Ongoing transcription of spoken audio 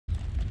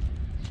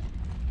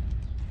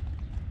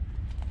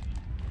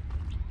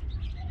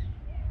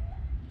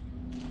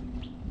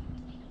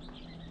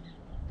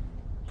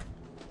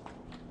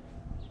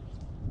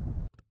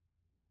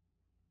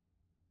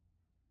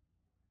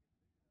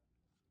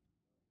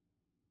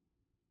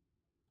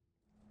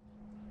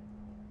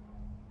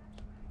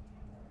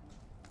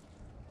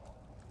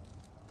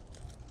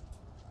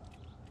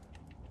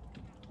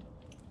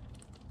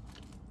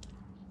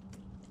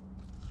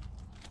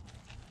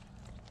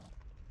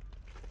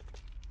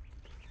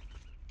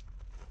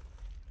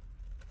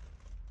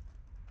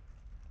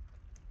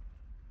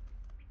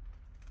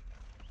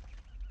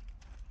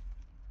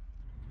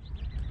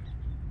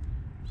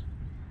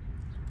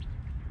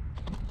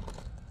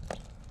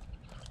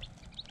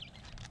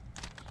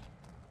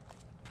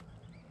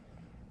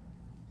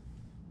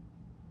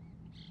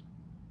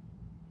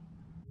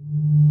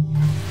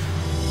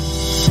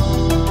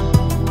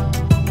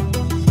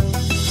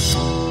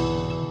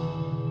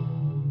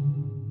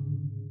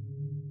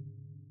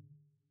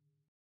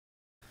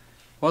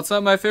What's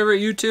up, my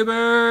favorite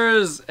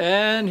YouTubers?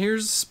 And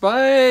here's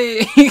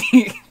Spike.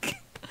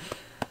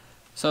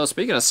 So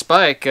speaking of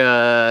Spike,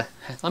 let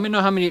me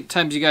know how many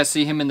times you guys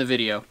see him in the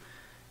video.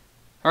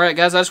 Alright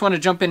guys, I just want to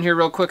jump in here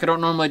real quick. I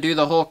don't normally do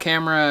the whole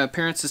camera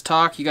appearances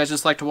talk. You guys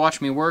just like to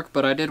watch me work,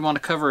 but I did want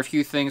to cover a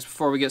few things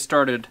before we get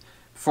started,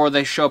 before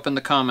they show up in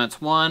the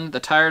comments. One, the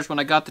tires when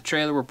I got the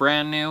trailer were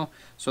brand new,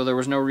 so there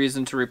was no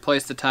reason to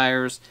replace the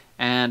tires,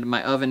 and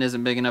my oven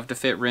isn't big enough to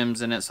fit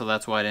rims in it, so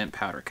that's why I didn't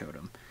powder coat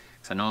them.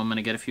 Because I know I'm going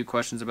to get a few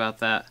questions about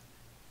that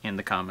in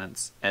the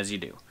comments, as you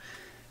do.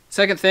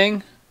 Second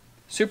thing,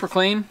 super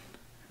clean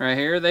right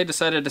here. They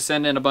decided to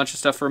send in a bunch of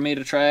stuff for me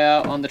to try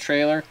out on the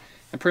trailer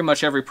and pretty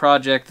much every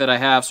project that I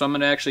have, so I'm going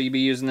to actually be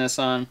using this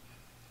on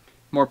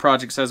more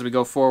projects as we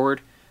go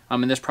forward.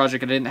 In this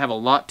project I didn't have a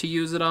lot to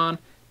use it on,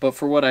 but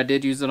for what I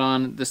did use it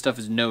on, this stuff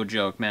is no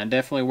joke, man.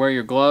 Definitely wear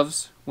your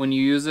gloves when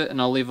you use it,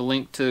 and I'll leave a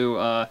link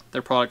to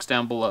their products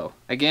down below.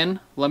 Again,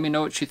 let me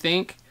know what you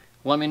think.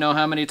 Let me know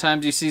how many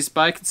times you see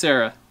Spike and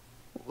Sarah.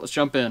 Let's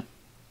jump in.